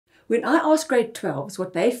When I ask grade 12s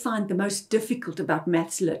what they find the most difficult about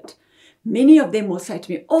Maths Lit, many of them will say to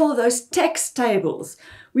me, oh, those tax tables.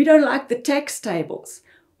 We don't like the tax tables.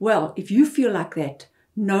 Well, if you feel like that,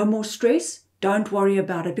 no more stress. Don't worry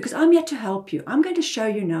about it because I'm here to help you. I'm going to show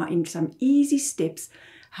you now in some easy steps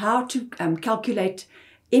how to calculate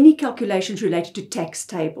any calculations related to tax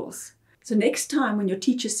tables. So next time when your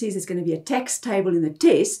teacher says there's going to be a tax table in the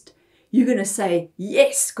test, you're going to say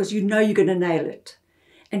yes, because you know you're going to nail it.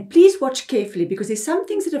 And please watch carefully because there's some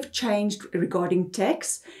things that have changed regarding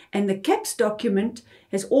tax, and the CAPS document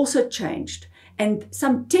has also changed, and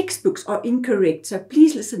some textbooks are incorrect. So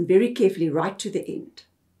please listen very carefully right to the end.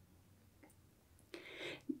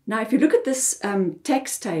 Now, if you look at this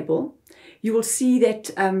tax table, you will see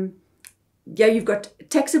that you've got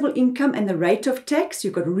taxable income and the rate of tax,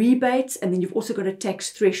 you've got rebates, and then you've also got a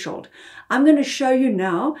tax threshold. I'm going to show you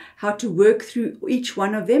now how to work through each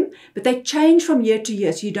one of them, but they change from year to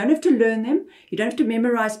year, so you don't have to learn them, you don't have to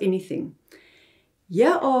memorize anything.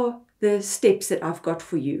 Here are the steps that I've got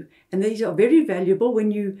for you, and these are very valuable.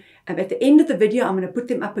 When you, at the end of the video, I'm going to put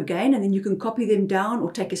them up again, and then you can copy them down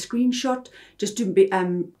or take a screenshot just to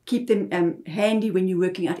keep them handy when you're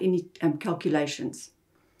working out any calculations.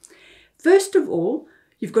 First of all,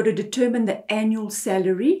 you've got to determine the annual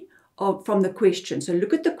salary from the question. So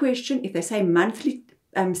look at the question. If they say monthly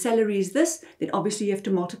salary is this, then obviously you have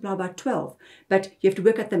to multiply by 12. But you have to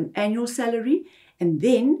work out the annual salary, and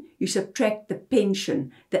then you subtract the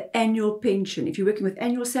pension, the annual pension. If you're working with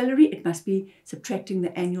annual salary, it must be subtracting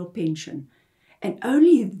the annual pension. And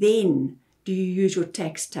only then do you use your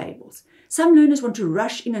tax tables. Some learners want to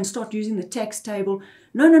rush in and start using the tax table.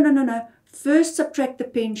 No, no, no, no, no. First subtract the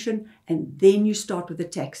pension and then you start with the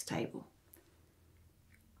tax table.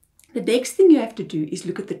 The next thing you have to do is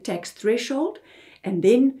look at the tax threshold, and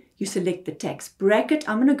then you select the tax bracket.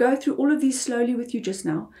 I'm going to go through all of these slowly with you just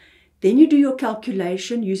now. Then you do your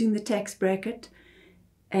calculation using the tax bracket,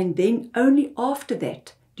 and then only after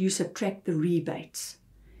that do you subtract the rebates.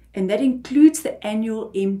 And that includes the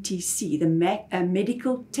annual MTC, the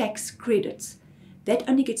medical tax credits. That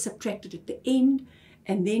only gets subtracted at the end.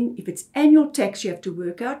 And then if it's annual tax you have to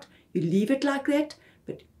work out, you leave it like that,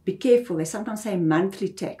 but be careful. They sometimes say monthly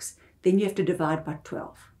tax. Then you have to divide by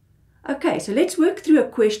 12. Okay, so let's work through a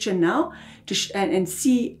question now and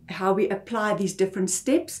see how we apply these different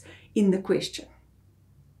steps in the question.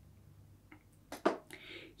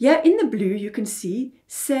 Here in the blue you can see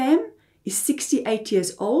Sam is 68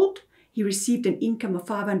 years old. He received an income of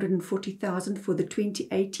 $540,000 for the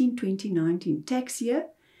 2018-2019 tax year.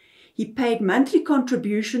 He paid monthly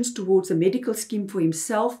contributions towards a medical scheme for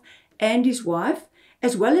himself and his wife,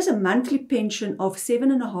 as well as a monthly pension of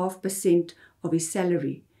 7.5% of his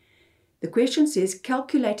salary. The question says,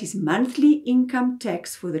 calculate his monthly income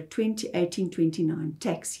tax for the 2018-29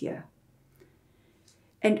 tax year.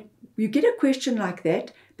 And you get a question like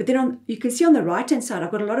that, but then you can see on the right-hand side,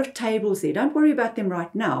 I've got a lot of tables there. Don't worry about them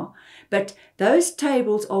right now, but those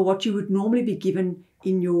tables are what you would normally be given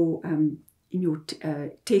in your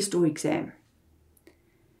test or exam.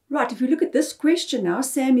 Right, if you look at this question now,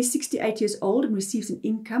 Sam is 68 years old and receives an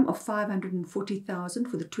income of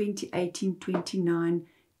 $540,000 for the 2018-29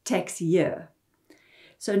 tax year.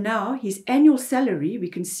 So now his annual salary, we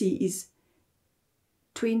can see, is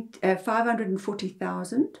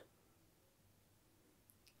 $540,000.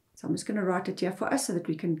 So I'm just going to write it here for us so that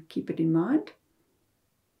we can keep it in mind.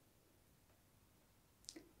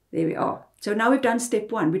 There we are. So now we've done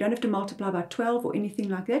step one. We don't have to multiply by 12 or anything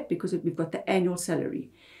like that because we've got the annual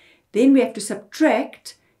salary. Then we have to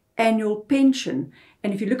subtract annual pension.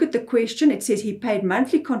 And if you look at the question, it says he paid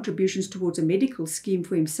monthly contributions towards a medical scheme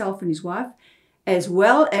for himself and his wife, as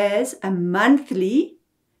well as a monthly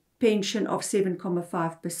pension of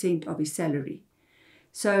 7.5% of his salary.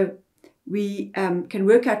 So we can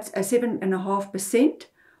work out a 7.5%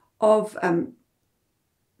 of,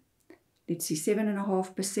 let's see,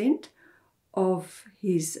 7.5% of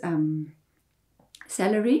his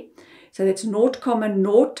salary. So that's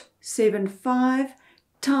 0.075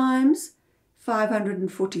 times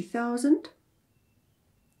 540,000.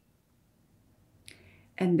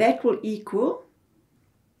 And that will equal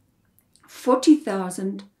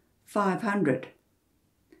 40,500.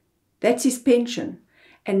 That's his pension.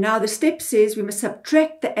 And now the step says we must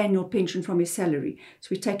subtract the annual pension from his salary. So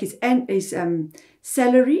we take his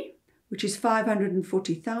salary, which is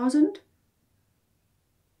 540,000,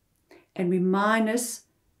 and we minus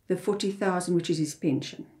the 40,000, which is his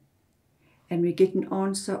pension. And we get an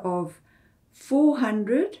answer of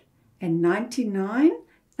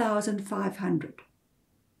 499,500.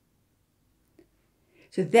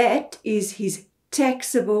 So that is his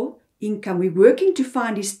taxable income. We're working to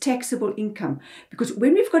find his taxable income, because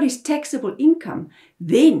when we've got his taxable income,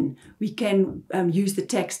 then we can use the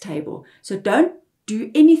tax table. So don't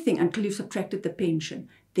do anything until you've subtracted the pension.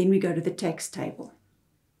 Then we go to the tax table.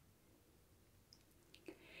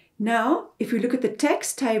 Now, if we look at the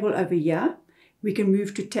tax table over here, we can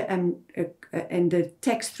move to and the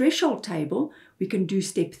tax threshold table, we can do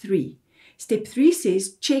step 3. Step 3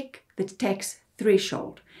 says check the tax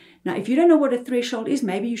threshold. Now, if you don't know what a threshold is,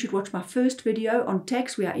 maybe you should watch my first video on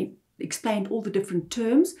tax where I explained all the different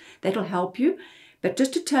terms. That'll help you. But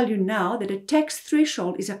just to tell you now that a tax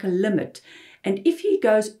threshold is like a limit. And if he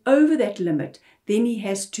goes over that limit, then he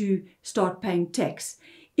has to start paying tax.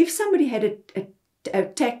 If somebody had a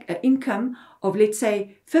income of, let's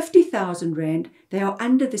say, 50,000 Rand, they are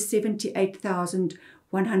under the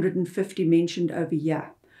 78,150 mentioned over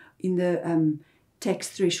here in the tax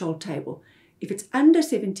threshold table. If it's under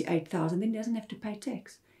 78,000, then he doesn't have to pay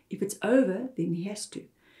tax. If it's over, then he has to.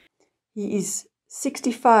 He is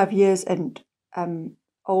 65 years and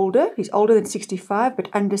older. He's older than 65, but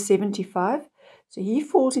under 75. So he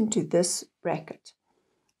falls into this bracket.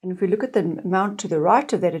 And if we look at the amount to the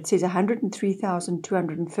right of that, it says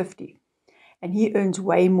 103,250. And he earns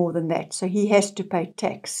way more than that. So he has to pay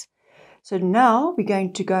tax. So now we're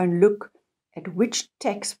going to go and look at which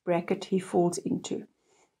tax bracket he falls into.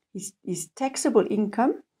 His taxable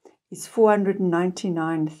income is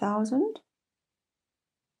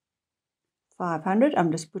 499,500.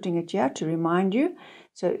 I'm just putting it here to remind you.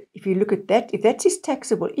 So if you look at that, if that's his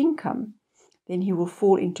taxable income, then he will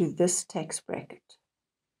fall into this tax bracket.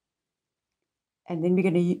 And then we're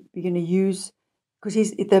going to use,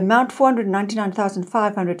 because the amount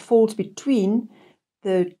 499,500 falls between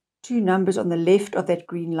the two numbers on the left of that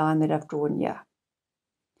green line that I've drawn here.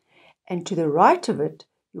 And to the right of it,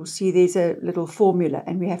 you'll see there's a little formula,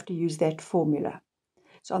 and we have to use that formula.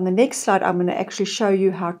 So on the next slide, I'm going to actually show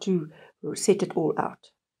you how to set it all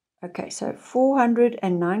out. Okay, so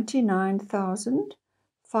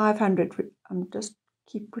 499,500. I'm just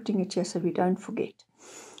keep putting it here so we don't forget.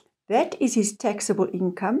 That is his taxable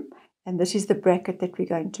income, and this is the bracket that we're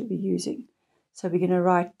going to be using. So we're going to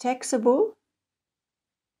write tax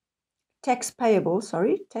payable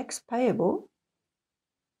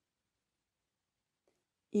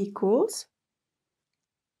equals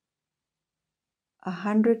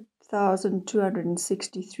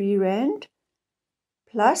 100,263 Rand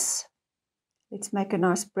plus, let's make a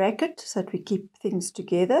nice bracket so that we keep things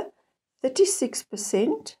together,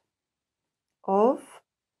 36% of,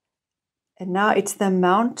 and now it's the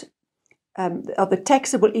amount of the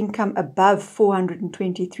taxable income above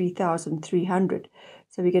 423,300.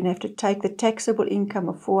 So we're going to have to take the taxable income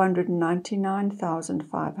of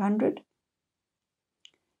 499,500,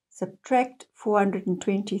 subtract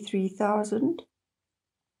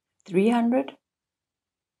 423,300,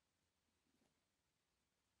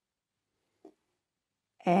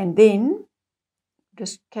 and then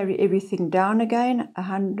just carry everything down again,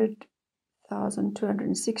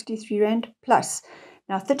 100,263 Rand plus.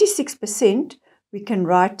 Now 36% we can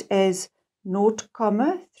write as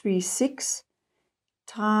 0.36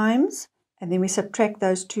 times, and then we subtract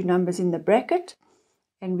those two numbers in the bracket,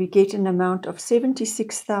 and we get an amount of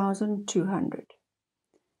 76,200.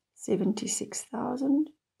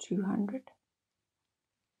 76,200.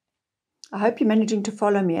 I hope you're managing to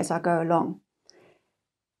follow me as I go along.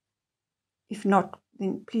 If not,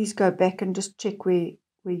 then please go back and just check where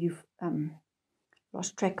you've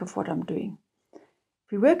lost track of what I'm doing.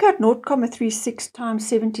 If we work out 0.36 times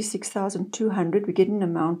 76,200, we get an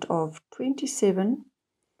amount of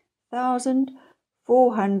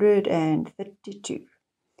 27,432.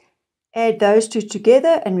 Add those two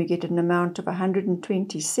together and we get an amount of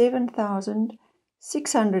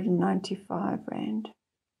 127,695 Rand.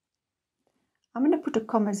 I'm going to put a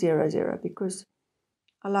comma 00 because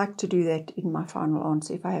I like to do that in my final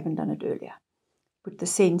answer if I haven't done it earlier. Put the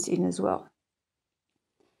cents in as well.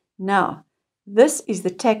 Now, this is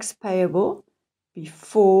the tax payable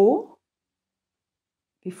before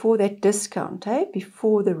that discount,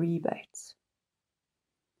 before the rebates.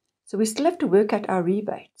 So we still have to work out our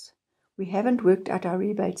rebates. We haven't worked out our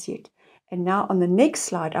rebates yet. And now on the next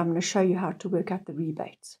slide, I'm going to show you how to work out the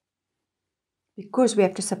rebates. Because we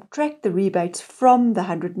have to subtract the rebates from the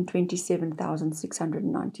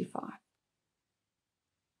 127,695.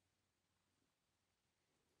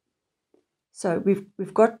 So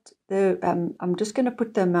we've got the, I'm just going to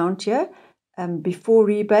put the amount here. Before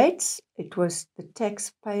rebates, it was the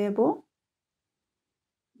tax payable.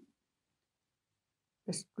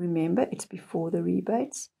 Just remember, it's before the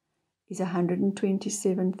rebates, is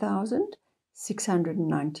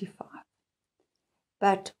 127,695.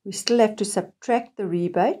 but we still have to subtract the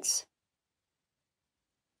rebates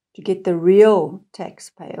to get the real tax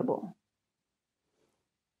payable.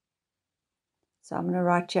 So I'm going to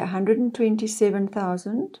write here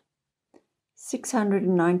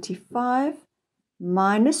 127,695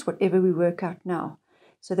 minus whatever we work out now.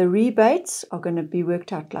 So the rebates are going to be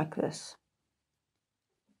worked out like this.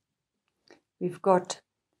 We've got,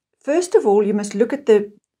 first of all, you must look at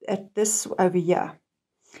this over here,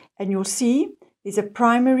 and you'll see there's a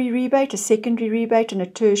primary rebate, a secondary rebate, and a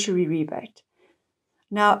tertiary rebate.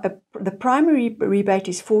 Now, the primary rebate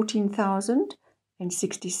is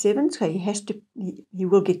 14,067, so he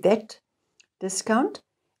will get that discount.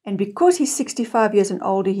 And because he's 65 years and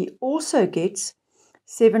older, he also gets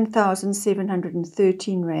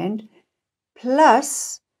 7,713 Rand,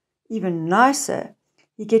 plus, even nicer,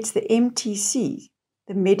 he gets the MTC,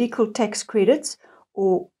 the medical tax credits,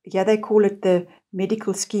 or yeah, they call it the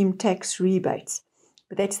medical scheme tax rebates,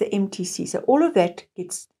 but that's the MTC. So all of that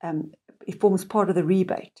gets, it forms part of the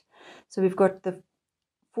rebate. So we've got the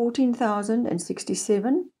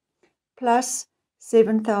 14,067 plus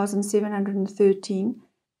 7,713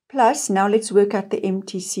 plus, now let's work out the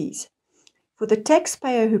MTCs. For the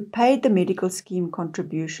taxpayer who paid the medical scheme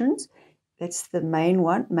contributions, that's the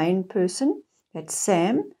main person, that's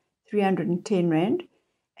Sam, 310 Rand.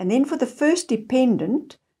 And then for the first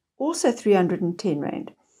dependent, also 310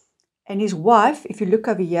 Rand. And his wife, if you look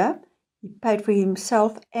over here, he paid for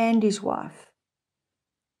himself and his wife.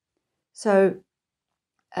 So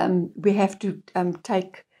we have to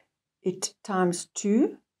take it times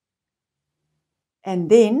 2. And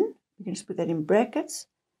then, we can just put that in brackets.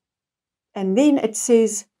 And then it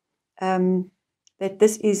says that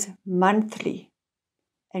this is monthly.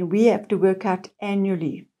 And we have to work out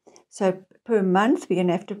annually. So per month, we're going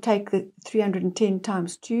to have to take the 310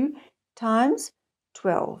 times 2 times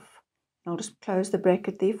 12. I'll just close the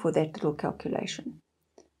bracket there for that little calculation.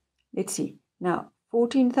 Let's see. Now,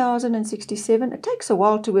 14,067. It takes a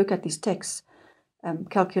while to work out these tax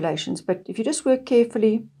calculations. But if you just work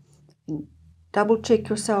carefully and double check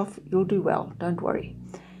yourself, you'll do well. Don't worry.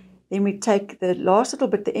 Then we take the last little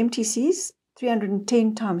bit, the MTCs.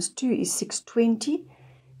 310 times 2 is 620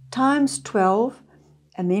 times 12.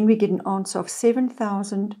 And then we get an answer of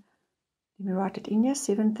 7,000. Let me write it in here,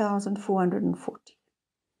 7,440.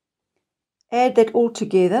 Add that all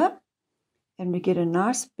together, and we get a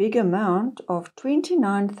nice big amount of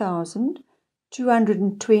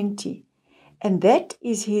 29,220. And that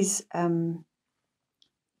is his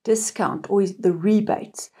discount, or the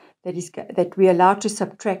rebates that we're allowed to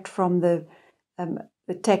subtract from the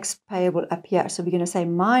tax payable up here. So we're going to say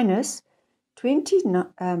minus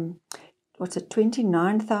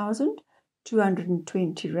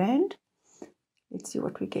 29,220 Rand. Let's see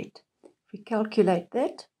what we get. If we calculate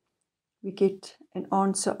that, we get an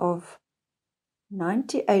answer of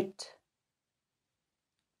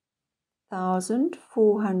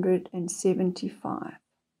 98,475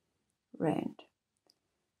 Rand.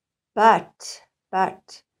 But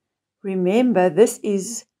remember, this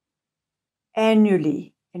is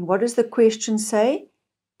annually. And what does the question say?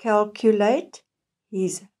 Calculate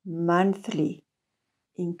his monthly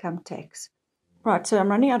income tax. Right, so I'm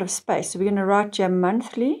running out of space. So we're going to write here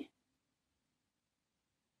monthly.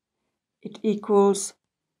 It equals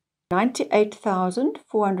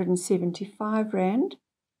 98,475 Rand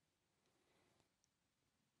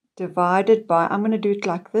divided by, I'm going to do it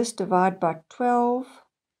like this, divide by 12,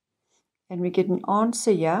 and we get an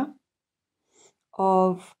answer here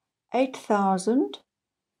of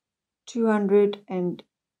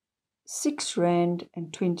 8,206 Rand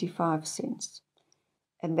and 25 cents.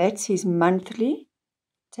 And that's his monthly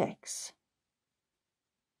tax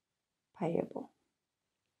payable.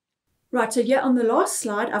 Right, so on the last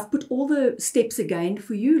slide, I've put all the steps again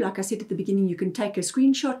for you. Like I said at the beginning, you can take a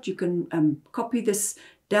screenshot, you can copy this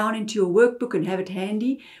down into your workbook and have it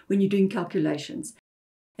handy when you're doing calculations.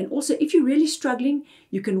 And also, if you're really struggling,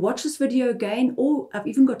 you can watch this video again, or I've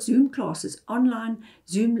even got Zoom classes, online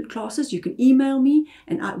Zoom classes. You can email me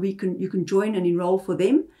and you can join and enroll for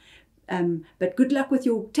them. But good luck with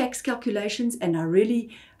your tax calculations, and I really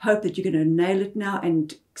hope that you're going to nail it now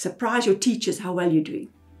and surprise your teachers how well you're doing.